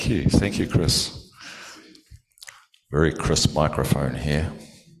Thank you, Chris. Very crisp microphone here.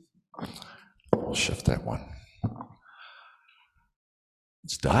 I'll shift that one.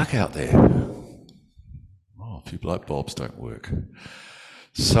 It's dark out there. Oh, a few light bulbs don't work.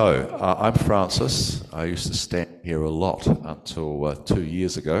 So, I'm Francis. I used to stand here a lot until 2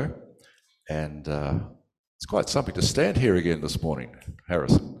 years ago, and it's quite something to stand here again this morning,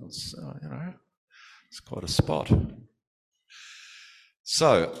 Harrison. It's quite a spot.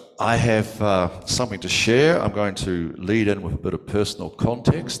 So, I have something to share. I'm going to lead in with a bit of personal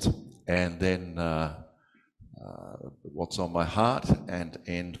context, and then what's on my heart, and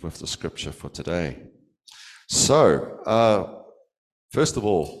end with the scripture for today. So, first of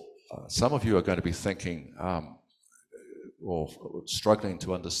all, some of you are going to be thinking or struggling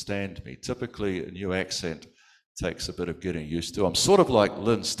to understand me. Typically, a new accent takes a bit of getting used to. I'm sort of like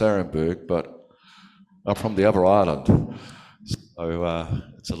Lynn Starenberg, but I'm from the other island. So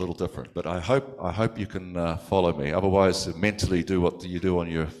it's a little different, but I hope you can follow me. Otherwise, mentally do what you do on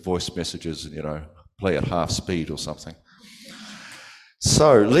your voice messages and, play at half speed or something.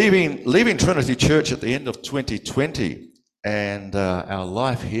 So leaving Trinity Church at the end of 2020, and our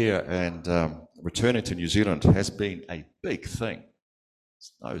life here and returning to New Zealand has been a big thing.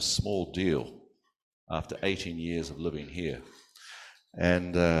 It's no small deal after 18 years of living here.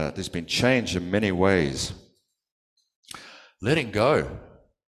 And there's been change in many ways. Letting go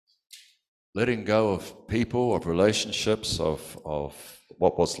of people, of relationships, of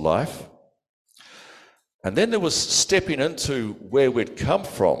what was life. And then there was stepping into where we'd come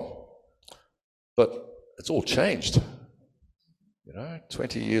from, but it's all changed,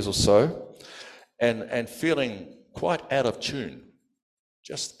 20 years or so, and feeling quite out of tune,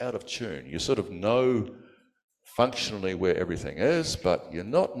 just out of tune. You sort of know functionally where everything is, but you're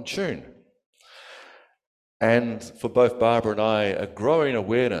not in tune. And for both Barbara and I, a growing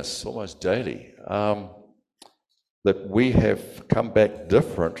awareness almost daily that we have come back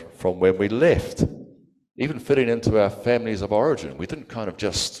different from when we left, even fitting into our families of origin. We didn't kind of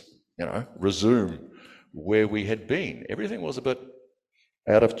just, resume where we had been. Everything was a bit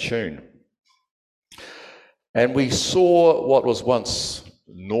out of tune. And we saw what was once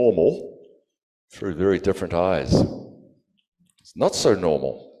normal through very different eyes. It's not so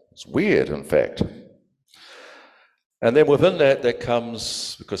normal. It's weird, in fact. And then within that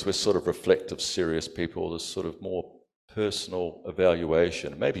comes, because we're sort of reflective, serious people, this sort of more personal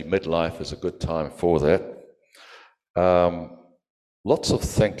evaluation. Maybe midlife is a good time for that. Lots of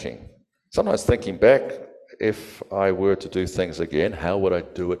thinking. Sometimes thinking back, if I were to do things again, how would I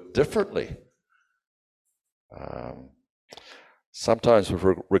do it differently? Sometimes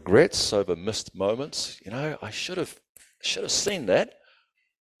with regrets over missed moments. I should have seen that,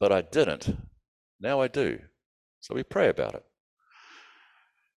 but I didn't. Now I do. So we pray about it.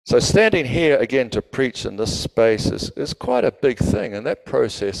 So standing here again to preach in this space is quite a big thing, and that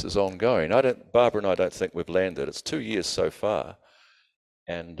process is ongoing. Barbara and I don't think we've landed. It's 2 years so far.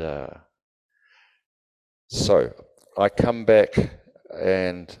 And so I come back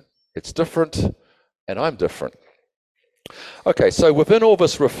and it's different, and I'm different. Okay, so within all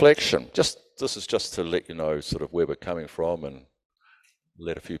this reflection, this is just to let you know sort of where we're coming from and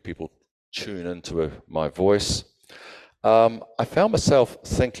let a few people tune into my voice. I found myself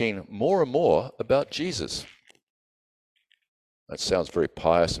thinking more and more about Jesus. That sounds very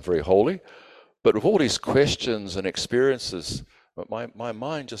pious and very holy, but with all these questions and experiences, my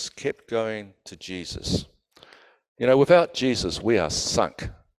mind just kept going to Jesus. Without Jesus, we are sunk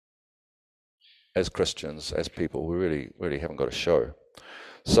as Christians, as people. We really, really haven't got a show.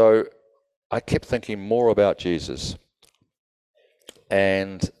 So I kept thinking more about Jesus,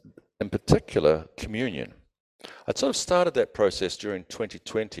 and in particular, communion. I'd sort of started that process during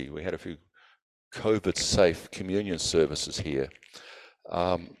 2020. We had a few COVID-safe communion services here.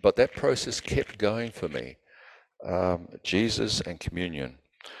 But that process kept going for me. Jesus and communion.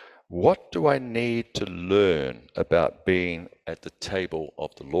 What do I need to learn about being at the table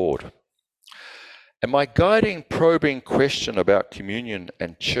of the Lord? And my guiding, probing question about communion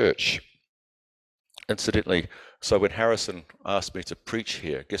and church, incidentally, so when Harrison asked me to preach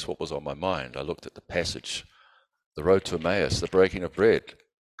here, guess what was on my mind? I looked at the passage, the road to Emmaus, the breaking of bread.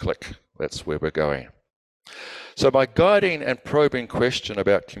 Click, that's where we're going. So my guiding and probing question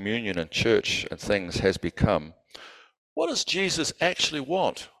about communion and church and things has become, what does Jesus actually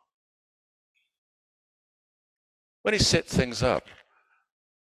want? When he set things up,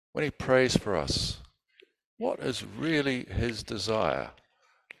 when he prays for us, what is really his desire?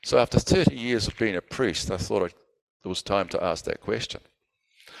 So after 30 years of being a priest, I thought it was time to ask that question.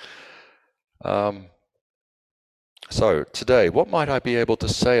 So today, what might I be able to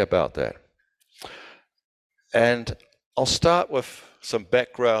say about that? And I'll start with some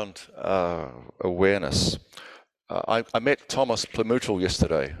background awareness. I met Thomas Plamutl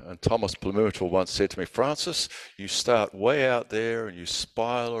yesterday, and Thomas Plamutl once said to me, Francis, you start way out there and you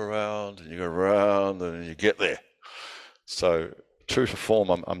spiral around and you go around and you get there. So true to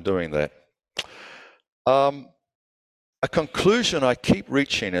form, I'm doing that. A conclusion I keep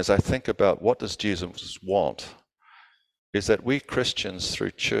reaching as I think about what does Jesus want is that we Christians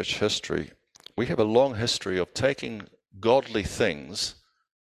through church history, we have a long history of taking godly things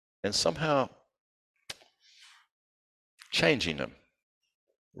and somehow changing them,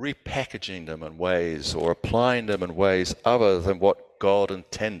 repackaging them in ways or applying them in ways other than what God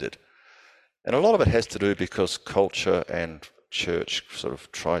intended. And a lot of it has to do because culture and church sort of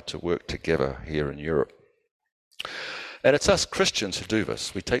tried to work together here in Europe. And it's us Christians who do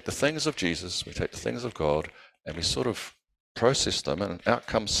this. We take the things of Jesus, we take the things of God, and we sort of process them, and out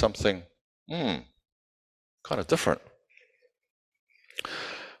comes something kind of different.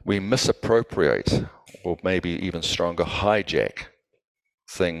 We misappropriate, or maybe even stronger, hijack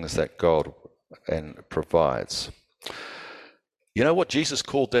things that God provides. You know what Jesus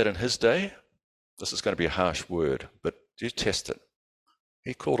called that in his day? This is going to be a harsh word, but you test it.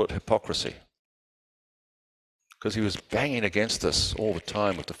 He called it hypocrisy, because he was banging against us all the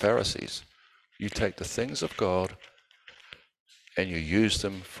time with the Pharisees. You take the things of God and you use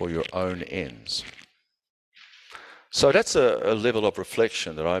them for your own ends. So that's a level of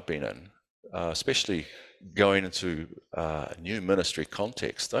reflection that I've been in, especially going into a new ministry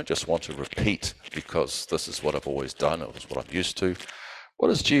context. I don't just want to repeat because this is what I've always done, or this is what I'm used to. What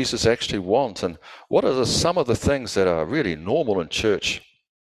does Jesus actually want? And what are some of the things that are really normal in church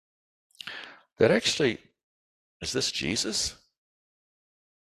that actually, is this Jesus?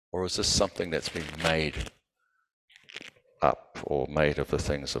 Or is this something that's been made up or made of the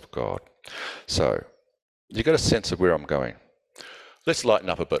things of God? So you get a sense of where I'm going. Let's lighten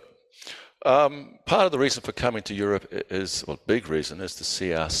up a bit. Part of the reason for coming to Europe is, well, big reason, is to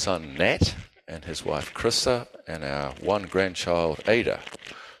see our son Nat and his wife Krista and our one grandchild Ada.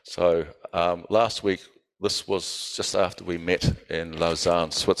 So last week, this was just after we met in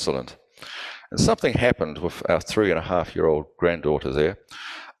Lausanne, Switzerland. And something happened with our 3.5-year-old granddaughter there.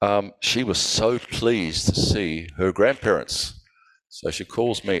 She was so pleased to see her grandparents. So she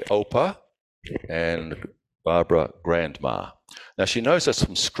calls me Opa and Barbara Grandma. Now she knows us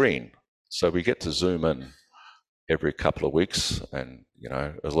from screen, so we get to zoom in every couple of weeks, and you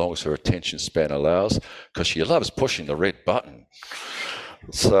know, as long as her attention span allows, because she loves pushing the red button.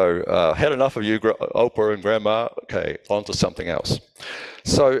 So had enough of you, Opa and Grandma. Okay, on to something else.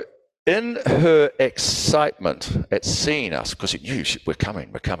 So in her excitement at seeing us, because it knew we're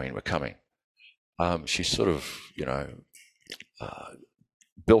coming, she sort of,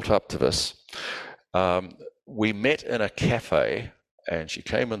 built up to this. We met in a cafe, and she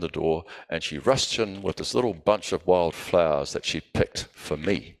came in the door, and she rushed in with this little bunch of wild flowers that she picked for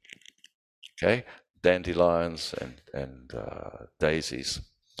me. Okay, dandelions and daisies,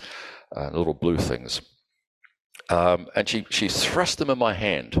 little blue things. And she thrust them in my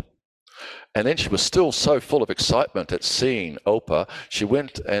hand. And then she was still so full of excitement at seeing Opa, she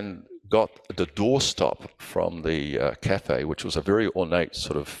went and got the doorstop from the cafe, which was a very ornate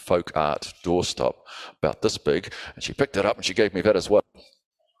sort of folk art doorstop, about this big, and she picked it up and she gave me that as well.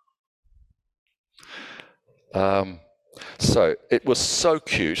 So it was so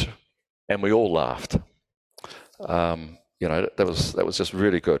cute, and we all laughed. That was just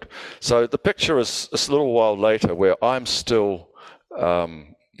really good. So the picture is this little while later where I'm still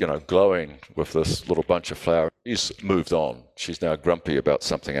glowing with this little bunch of flowers. She's moved on. She's now grumpy about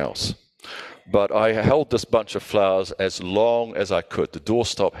something else. But I held this bunch of flowers as long as I could. The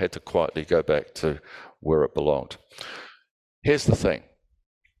doorstop had to quietly go back to where it belonged. Here's the thing.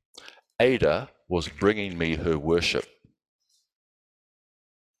 Ada was bringing me her worship.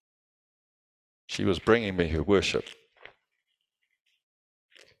 She was bringing me her worship.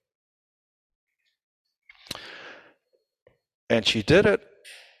 And she did it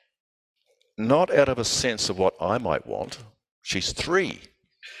not out of a sense of what I might want. She's 3.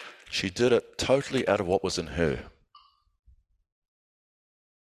 She did it totally out of what was in her.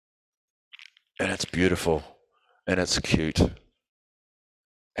 And it's beautiful, and it's cute,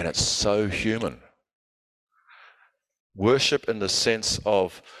 and it's so human. Worship in the sense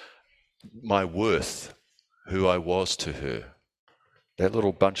of my worth, who I was to her. That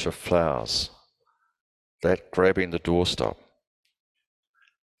little bunch of flowers, that grabbing the doorstop.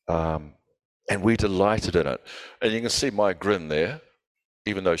 And we delighted in it. And you can see my grin there,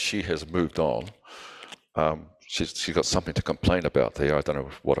 even though she has moved on. She's got something to complain about there. I don't know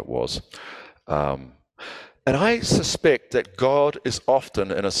what it was. And I suspect that God is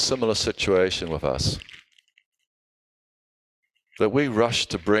often in a similar situation with us. That we rush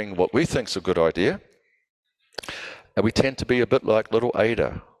to bring what we think is a good idea, and we tend to be a bit like little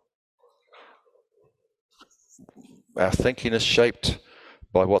Ada. Our thinking is shaped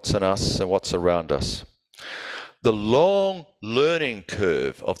by what's in us and what's around us. The long learning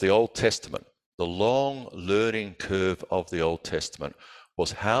curve of the Old Testament,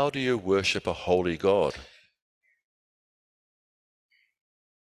 was how do you worship a holy God?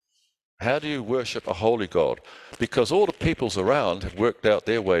 How do you worship a holy God? Because all the peoples around have worked out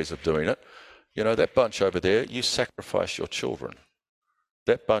their ways of doing it. You know, that bunch over there, you sacrifice your children.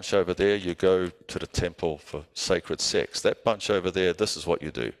 That bunch over there, you go to the temple for sacred sex. That bunch over there, this is what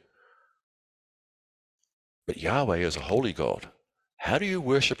you do. But Yahweh is a holy God. How do you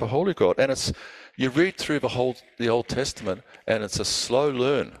worship a holy God? And you read through the Old Testament, and it's a slow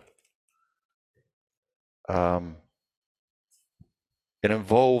learn. It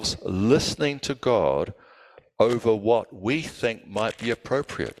involves listening to God over what we think might be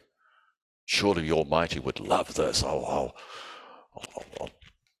appropriate. Surely the Almighty would love this.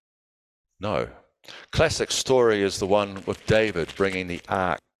 No. Classic story is the one with David bringing the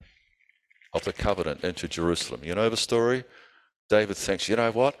Ark of the Covenant into Jerusalem. You know the story? David thinks, you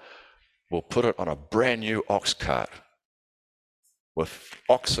know what? We'll put it on a brand new ox cart with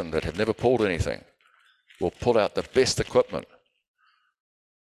oxen that have never pulled anything. We'll pull out the best equipment.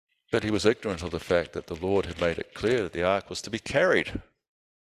 But he was ignorant of the fact that the Lord had made it clear that the ark was to be carried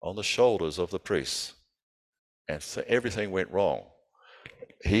on the shoulders of the priests. And so everything went wrong.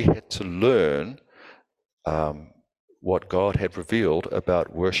 He had to learn what God had revealed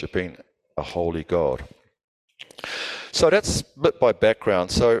about worshipping a holy God. So that's a bit by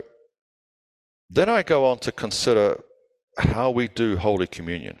background. So then I go on to consider how we do Holy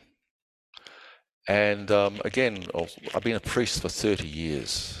Communion. And again, I've been a priest for 30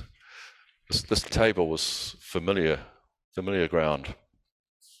 years. This table was familiar ground.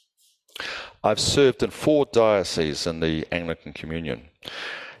 I've served in 4 dioceses in the Anglican Communion,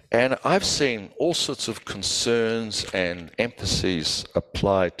 and I've seen all sorts of concerns and emphases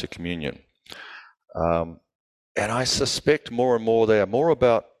applied to communion. And I suspect more and more they are more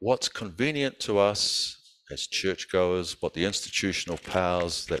about what's convenient to us as churchgoers, what the institutional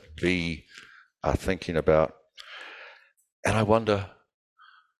powers that be are thinking about. And I wonder,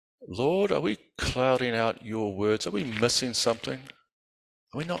 Lord, are we clouding out your words? Are we missing something?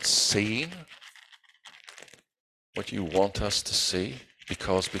 Are we not seeing what you want us to see?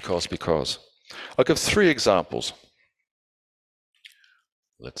 Because. I'll give 3 examples.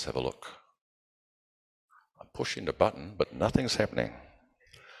 Let's have a look. I'm pushing the button, but nothing's happening.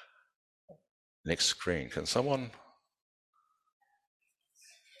 Next screen. Can someone?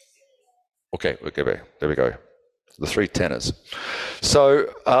 Okay, there we go. The 3 tenors.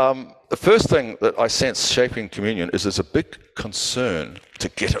 So the first thing that I sense shaping communion is there's a big concern to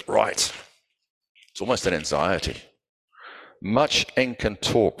get it right. It's almost an anxiety. Much ink and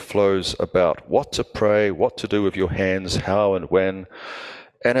talk flows about what to pray, what to do with your hands, how and when.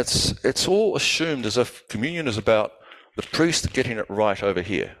 And it's all assumed as if communion is about the priest getting it right over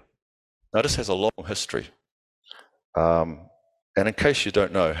here. Now, this has a long history. And in case you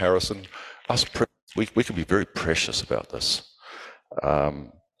don't know, Harrison, us priests, we can be very precious about this.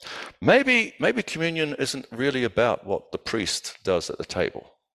 Maybe communion isn't really about what the priest does at the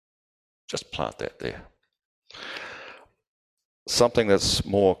table. Just plant that there. Something that's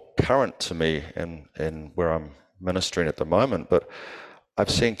more current to me in where I'm ministering at the moment, but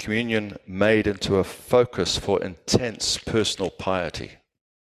I've seen communion made into a focus for intense personal piety.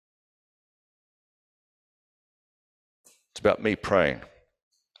 It's about me praying,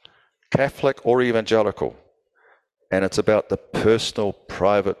 Catholic or evangelical, and it's about the personal,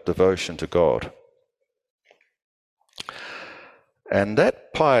 private devotion to God. And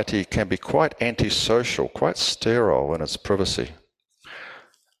that piety can be quite antisocial, quite sterile in its privacy.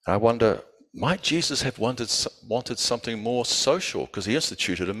 I wonder, might Jesus have wanted something more social because he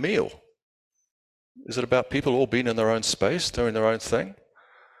instituted a meal? Is it about people all being in their own space, doing their own thing?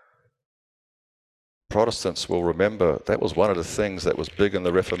 Protestants will remember that was one of the things that was big in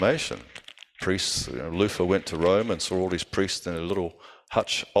the Reformation. Priests, Luther went to Rome and saw all these priests in a little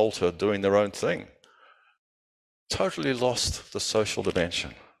hutch altar doing their own thing. Totally lost the social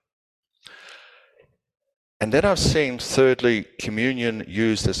dimension. And then I've seen, thirdly, communion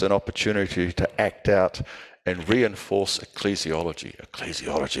used as an opportunity to act out and reinforce ecclesiology.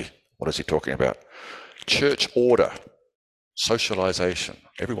 Ecclesiology, what is he talking about? Church order, socialization,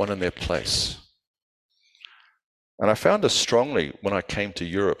 everyone in their place. And I found this strongly when I came to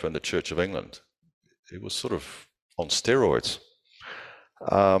Europe and the Church of England. It was sort of on steroids.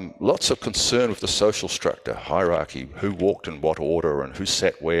 Lots of concern with the social structure, hierarchy, who walked in what order and who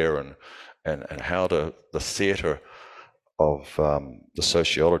sat where, and how the theatre of the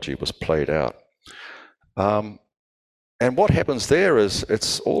sociology was played out. And what happens there is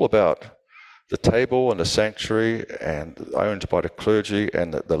it's all about the table and the sanctuary and owned by the clergy,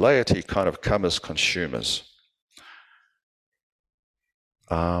 and the laity kind of come as consumers.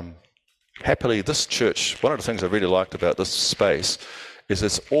 Happily, this church, one of the things I really liked about this space is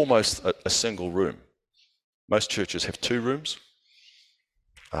it's almost a single room. Most churches have 2 rooms,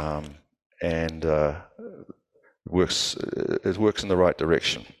 and it works in the right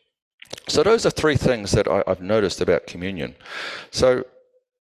direction. So those are 3 things that I've noticed about communion. So,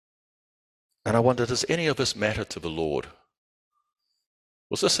 and I wonder, does any of this matter to the Lord?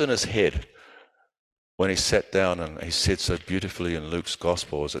 Was this in his head when he sat down and he said so beautifully in Luke's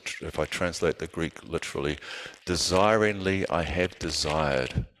Gospel, if I translate the Greek literally, desiringly I have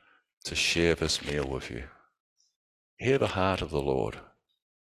desired to share this meal with you. Hear the heart of the Lord.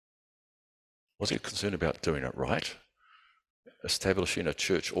 Was he concerned about doing it right? Establishing a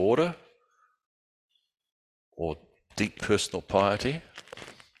church order? Or deep personal piety?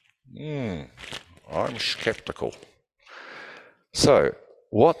 I'm skeptical. So,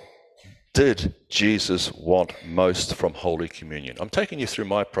 what did Jesus want most from Holy Communion? I'm taking you through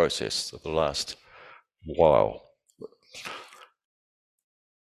my process of the last while.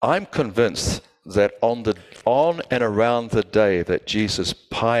 I'm convinced that on and around the day that Jesus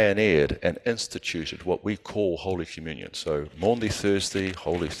pioneered and instituted what we call Holy Communion, so Maundy Thursday,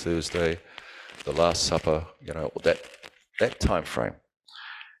 Holy Thursday, the Last Supper, that time frame,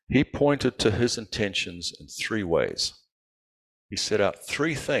 he pointed to his intentions in 3 ways. He set out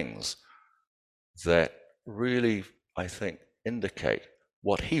 3 things that really, I think, indicate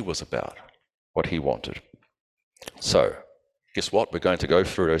what he was about, what he wanted. So, guess what? We're going to go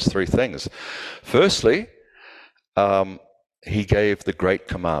through those 3 things. Firstly, he gave the Great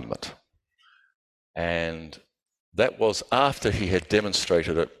Commandment. And that was after he had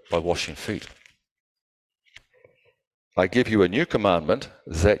demonstrated it by washing feet. I give you a new commandment,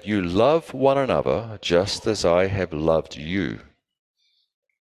 that you love one another just as I have loved you.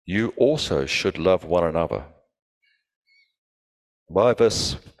 You also should love one another. By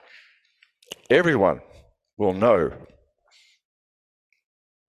this, everyone will know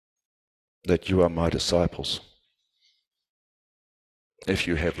that you are my disciples, if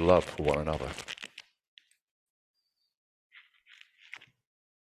you have love for one another.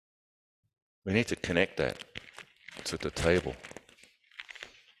 We need to connect that to the table.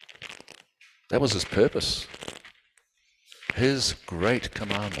 That was his purpose, his great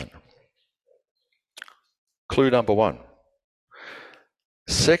commandment. Clue number 1.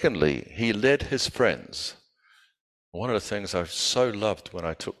 Secondly, he led his friends. One of the things I so loved when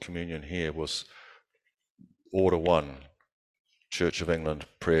I took communion here was Order 1, Church of England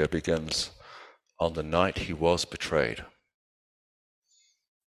prayer begins, on the night he was betrayed.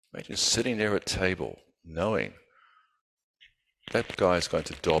 Imagine sitting there at table, knowing that guy's going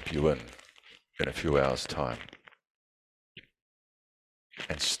to dob you in a few hours' time,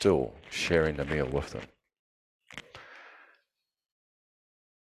 and still sharing the meal with them.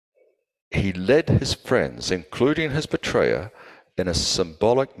 He led his friends, including his betrayer, in a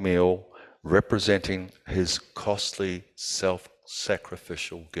symbolic meal representing his costly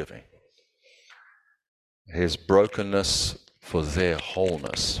self-sacrificial giving, his brokenness for their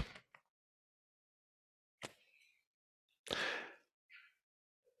wholeness.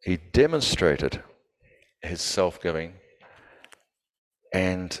 He demonstrated his self-giving,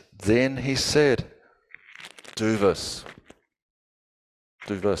 and then he said, do this,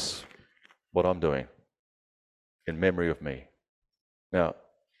 what I'm doing, in memory of me. Now,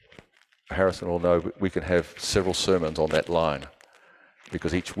 Harrison will know we can have several sermons on that line,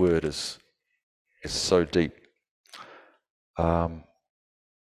 because each word is so deep. I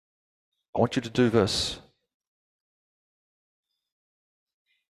want you to do this.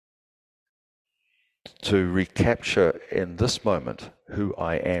 To recapture in this moment who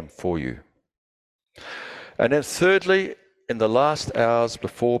I am for you. And then thirdly, in the last hours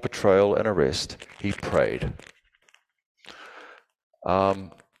before betrayal and arrest, he prayed.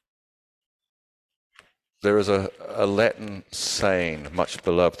 There is a Latin saying, much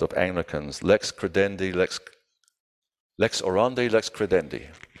beloved of Anglicans, lex credendi, lex orandi, lex credendi.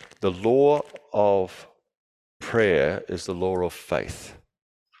 The law of prayer is the law of faith.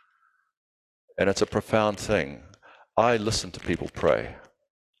 And it's a profound thing. I listen to people pray.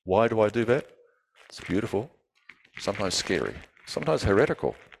 Why do I do that? It's beautiful. sometimes scary, sometimes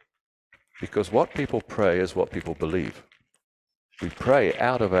heretical, because what people pray is what people believe. We pray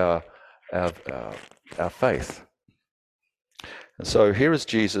out of our faith. And so here is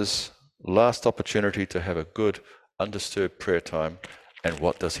Jesus' last opportunity to have a good, undisturbed prayer time. And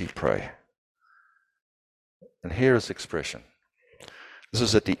what does he pray? And here is the expression. This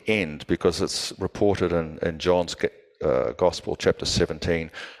is at the end because it's reported in John's Gospel, chapter 17,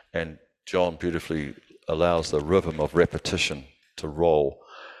 and John beautifully allows the rhythm of repetition to roll.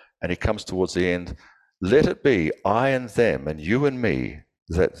 And he comes towards the end. Let it be I and them and you and me,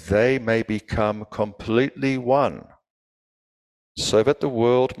 that they may become completely one, so that the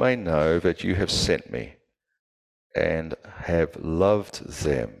world may know that you have sent me and have loved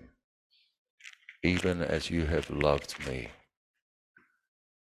them, even as you have loved me.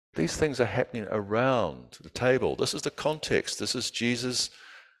 These things are happening around the table. This is the context. This is Jesus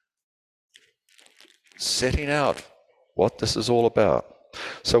setting out what this is all about.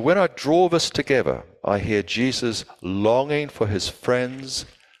 So when I draw this together, I hear Jesus longing for his friends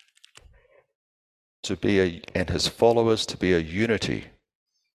to be and his followers to be a unity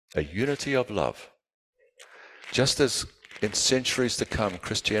of love. Just as in centuries to come,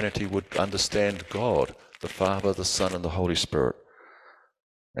 Christianity would understand God, the Father, the Son, and the Holy Spirit.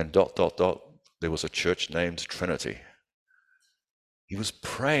 And ... there was a church named Trinity. He was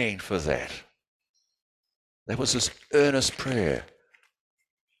praying for that. There was this earnest prayer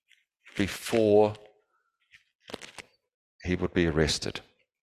before he would be arrested.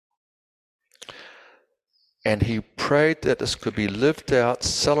 And he prayed that this could be lived out,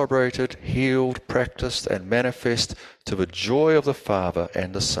 celebrated, healed, practiced, and manifest to the joy of the Father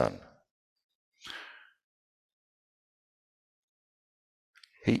and the Son.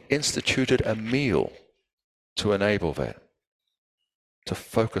 He instituted a meal to enable that, to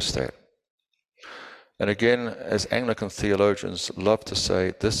focus that. And again, as Anglican theologians love to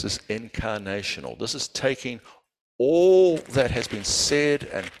say, this is incarnational. This is taking all that has been said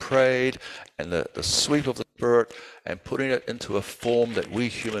and prayed and the sweep of the Spirit and putting it into a form that we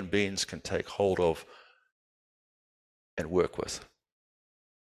human beings can take hold of and work with.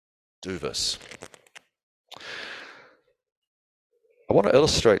 Do this. I want to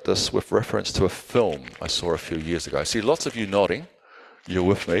illustrate this with reference to a film I saw a few years ago. I see lots of you nodding. You're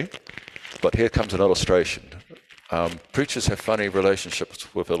with me. But here comes an illustration. Preachers have funny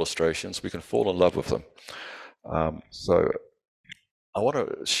relationships with illustrations. We can fall in love with them. So I want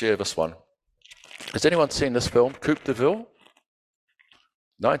to share this one. Has anyone seen this film, Coupe de Ville?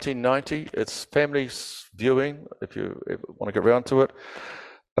 1990. It's family viewing, if you want to get around to it.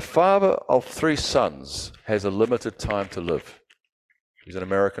 A father of 3 sons has a limited time to live. He's an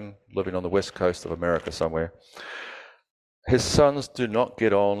American living on the west coast of America somewhere. His sons do not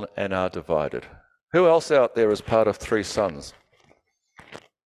get on and are divided. Who else out there is part of 3 sons?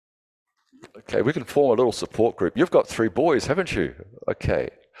 Okay, we can form a little support group. You've got 3 boys, haven't you? Okay.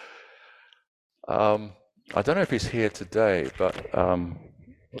 I don't know if he's here today, but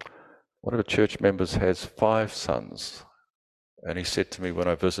one of the church members has 5 sons. And he said to me when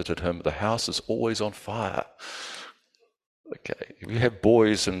I visited him, the house is always on fire. Okay, if you have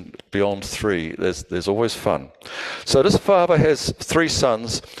boys and beyond 3, there's always fun. So this father has 3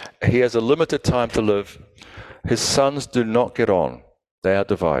 sons. He has a limited time to live. His sons do not get on. They are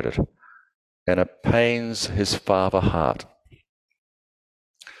divided. And it pains his father's heart.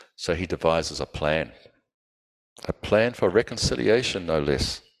 So he devises a plan for reconciliation, no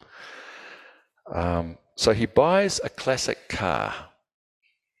less. So he buys a classic car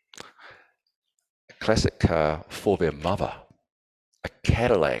for their mother, a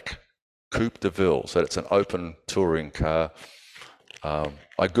Cadillac Coupe de Ville. So it's an open touring car. I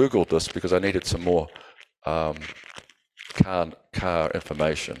Googled this because I needed some more car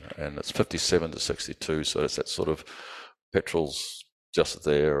information, and it's 57 to 62, so it's that sort of petrol's just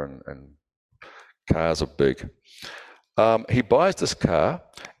there, and cars are big. He buys this car,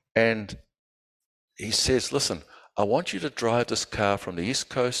 and he says, listen, I want you to drive this car from the East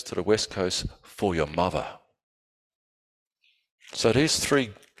Coast to the West Coast for your mother. So these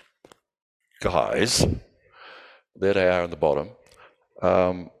 3 guys, there they are in the bottom,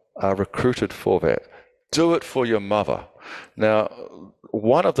 are recruited for that. Do it for your mother. Now,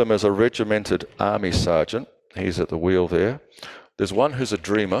 one of them is a regimented army sergeant. He's at the wheel there. There's one who's a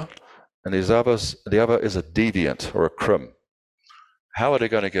dreamer, and the other is a deviant or a crim. How are they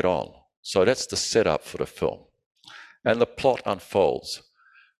going to get on? So that's the setup for the film. And the plot unfolds.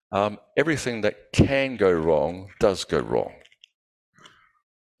 Everything that can go wrong does go wrong.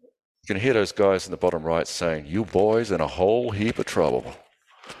 You can hear those guys in the bottom right saying, you boys in a whole heap of trouble.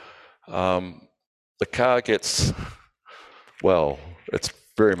 The car gets, well, it's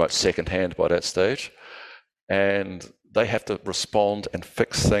very much second-hand by that stage, and they have to respond and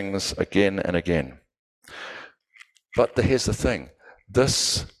fix things again and again. But here's the thing.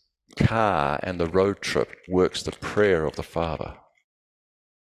 This car and the road trip works the prayer of the Father.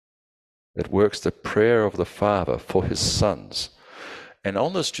 It works the prayer of the Father for his sons. And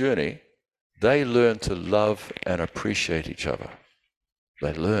on this journey, they learn to love and appreciate each other.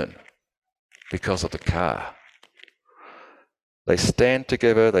 They learn because of the car. They stand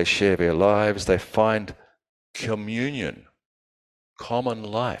together, they share their lives, they find communion, common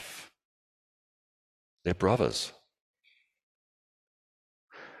life. They're brothers.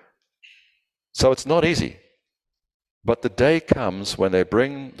 So it's not easy. But the day comes when they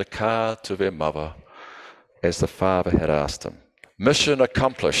bring the car to their mother as the Father had asked them. Mission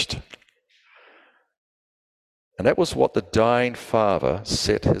accomplished. And that was what the dying Father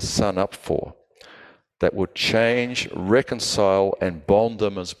set his Son up for. That would change, reconcile, and bond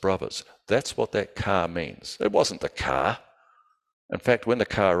them as brothers. That's what that car means. It wasn't the car. In fact, when the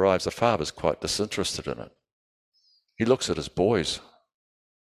car arrives, the Father's quite disinterested in it. He looks at his boys.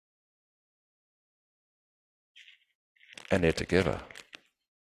 And they're together.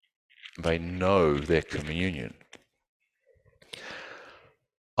 They know their communion.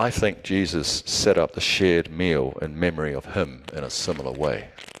 I think Jesus set up the shared meal in memory of him in a similar way.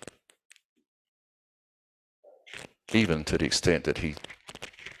 Even to the extent that he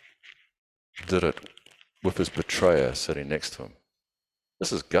did it with his betrayer sitting next to him.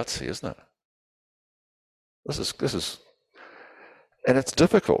 This is gutsy, isn't it? This is, and it's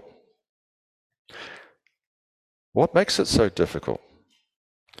difficult. What makes it so difficult?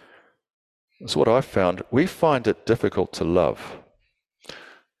 It's what I've found. We find it difficult to love.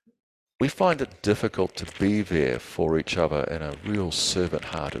 We find it difficult to be there for each other in a real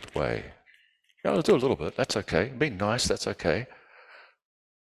servant-hearted way. I'll do a little bit, that's okay. Be nice, that's okay.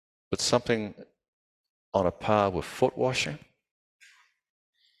 But something on a par with foot washing?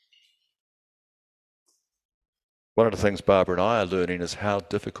 One of the things Barbara and I are learning is how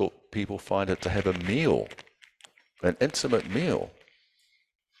difficult people find it to have a meal, an intimate meal.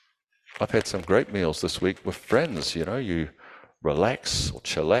 I've had some great meals this week with friends, you relax or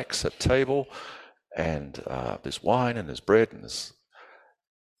chillax at table, and there's wine and there's bread and there's...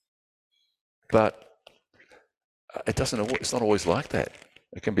 But it's not always like that.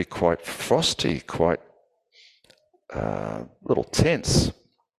 It can be quite frosty, quite little tense.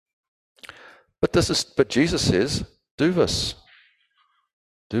 But Jesus says, do this.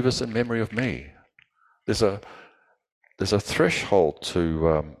 Do this in memory of me. There's a threshold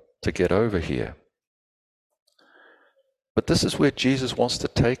to get over here. But this is where Jesus wants to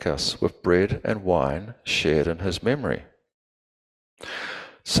take us with bread and wine shared in his memory.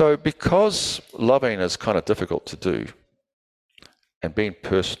 So because loving is kind of difficult to do, and being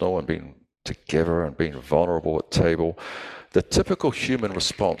personal and being together and being vulnerable at table, the typical human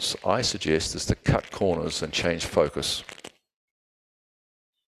response, I suggest, is to cut corners and change focus.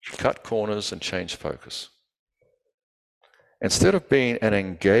 Cut corners and change focus. Instead of being an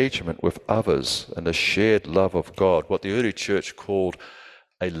engagement with others and the shared love of God, what the early church called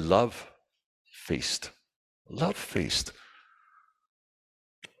a love feast. Love feast.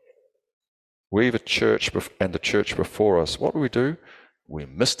 We, the church and the church before us, what do? We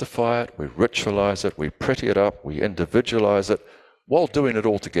mystify it, we ritualize it, we pretty it up, we individualize it, while doing it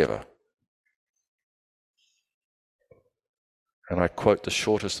all together. And I quote the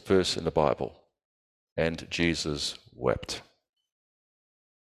shortest verse in the Bible, and Jesus wept.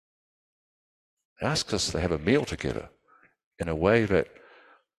 It asks us to have a meal together in a way that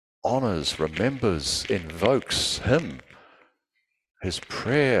honors, remembers, invokes him, his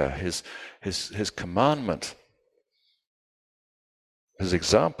prayer, his commandment, his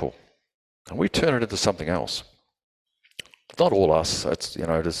example, and we turn it into something else. Not all us,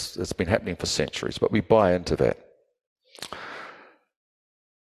 it's been happening for centuries, but we buy into that.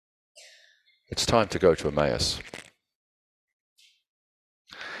 It's time to go to Emmaus.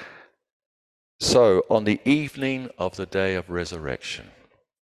 So, on the evening of the day of resurrection,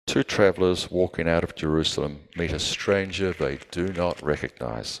 two travelers walking out of Jerusalem meet a stranger they do not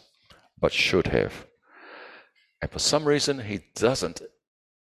recognize, but should have. And for some reason, he doesn't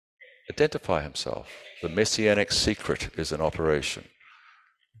identify himself. The messianic secret is in operation.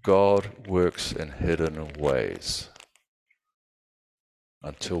 God works in hidden ways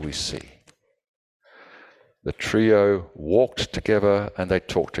until we see. The trio walked together and they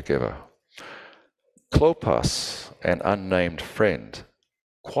talked together. Clopas, an unnamed friend,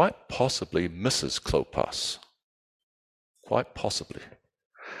 quite possibly Mrs. Clopas, quite possibly,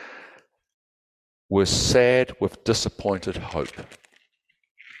 were sad with disappointed hope.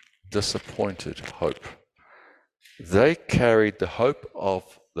 Disappointed hope. They carried the hope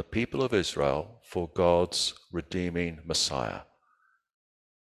of the people of Israel for God's redeeming Messiah.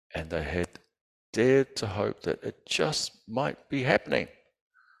 And they had dared to hope that it just might be happening.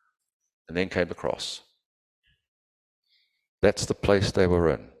 And then came the cross. That's the place they were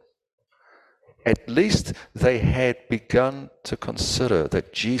in. At least they had begun to consider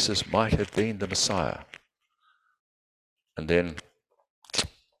that Jesus might have been the Messiah. And then,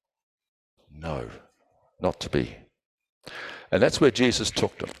 no, not to be. And that's where Jesus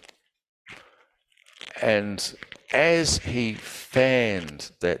took them. And as he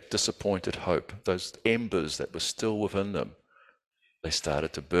fanned that disappointed hope, those embers that were still within them, they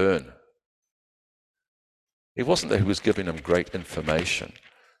started to burn. It wasn't that he was giving them great information.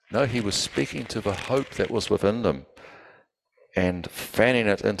 No, he was speaking to the hope that was within them and fanning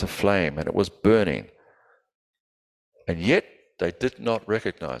it into flame, and it was burning. And yet they did not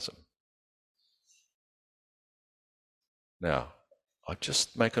recognize him. Now, I'll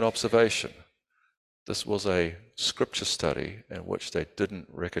just make an observation. This was a scripture study in which they didn't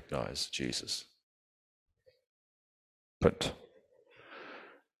recognize Jesus. But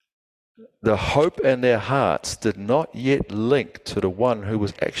the hope in their hearts did not yet link to the one who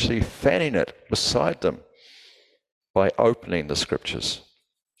was actually fanning it beside them by opening the scriptures.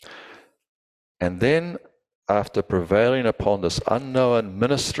 And then, after prevailing upon this unknown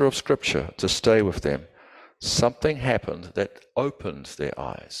minister of scripture to stay with them, something happened that opened their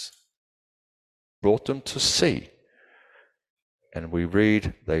eyes, brought them to see. And we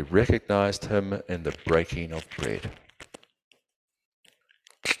read, they recognized him in the breaking of bread.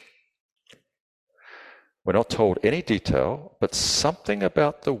 We're not told any detail, but something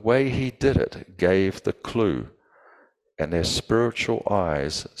about the way he did it gave the clue, and their spiritual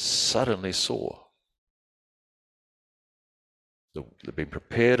eyes suddenly saw. They'd been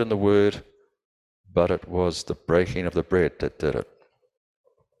prepared in the word, but it was the breaking of the bread that did it.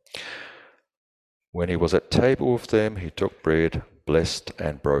 When he was at table with them, he took bread, blessed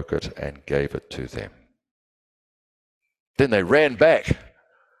and broke it, and gave it to them. Then they ran back.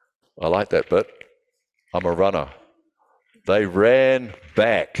 I like that bit. I'm a runner. They ran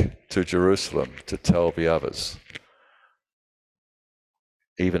back to Jerusalem to tell the others,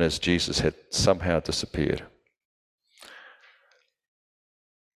 even as Jesus had somehow disappeared.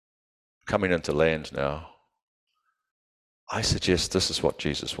 Coming into land now, I suggest this is what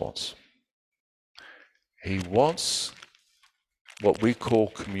Jesus wants. He wants what we call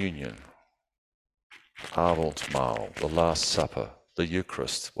communion, Abendmahl, the Last Supper, the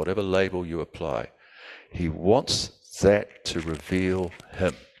Eucharist, whatever label you apply. He wants that to reveal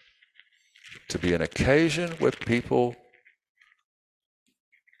him, to be an occasion where people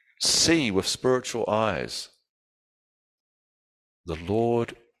see with spiritual eyes, the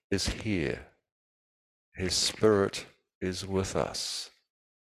Lord is here. His Spirit is with us.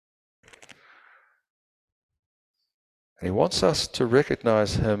 And he wants us to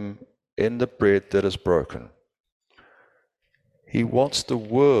recognize him in the bread that is broken. He wants the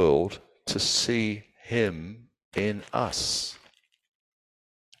world to see him in us,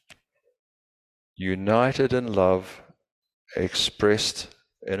 united in love, expressed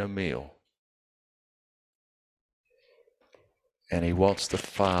in a meal. And he wants the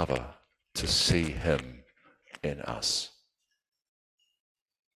Father to see him in us.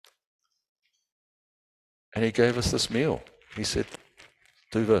 And he gave us this meal. He said,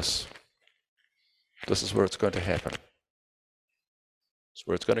 do this. This is where it's going to happen. It's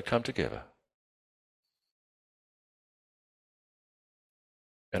where it's going to come together.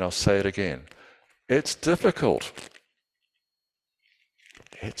 And I'll say it again. It's difficult.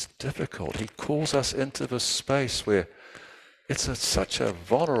 It's difficult. He calls us into this space where it's such a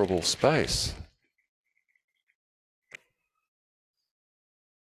vulnerable space.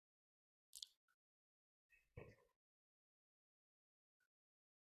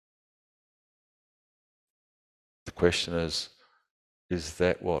 The question is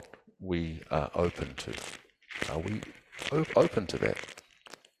that what we are open to? Are we open to that?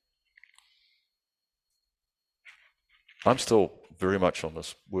 I'm still very much on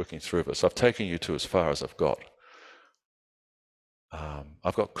this, working through this. I've taken you to as far as I've got.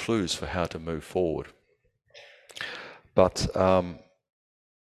 I've got clues for how to move forward. But I'm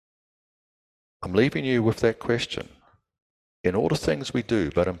leaving you with that question. In all the things we do,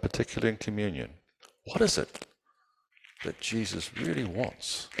 but in particular in communion, what is it that Jesus really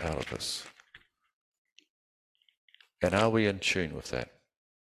wants out of this? And are we in tune with that?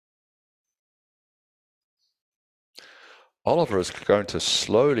 Oliver is going to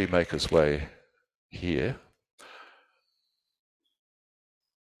slowly make his way here.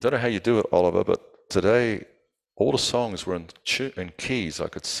 Don't know how you do it, Oliver, but today all the songs were in keys I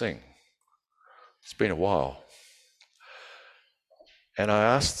could sing. It's been a while. And I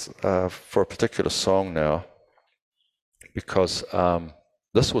asked for a particular song now because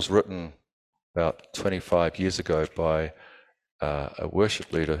this was written about 25 years ago by a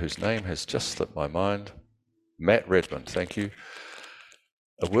worship leader whose name has just slipped my mind, Matt Redmond, thank you.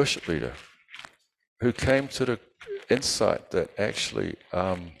 A worship leader who came to the insight that actually,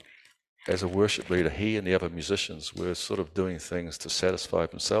 as a worship leader, he and the other musicians were sort of doing things to satisfy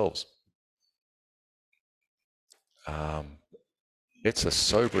themselves. It's a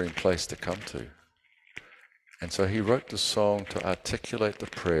sobering place to come to. And so he wrote the song to articulate the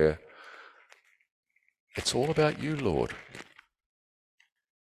prayer, it's all about you, Lord.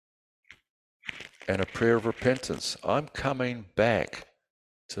 And a prayer of repentance. I'm coming back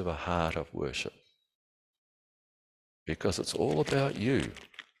to the heart of worship because it's all about you.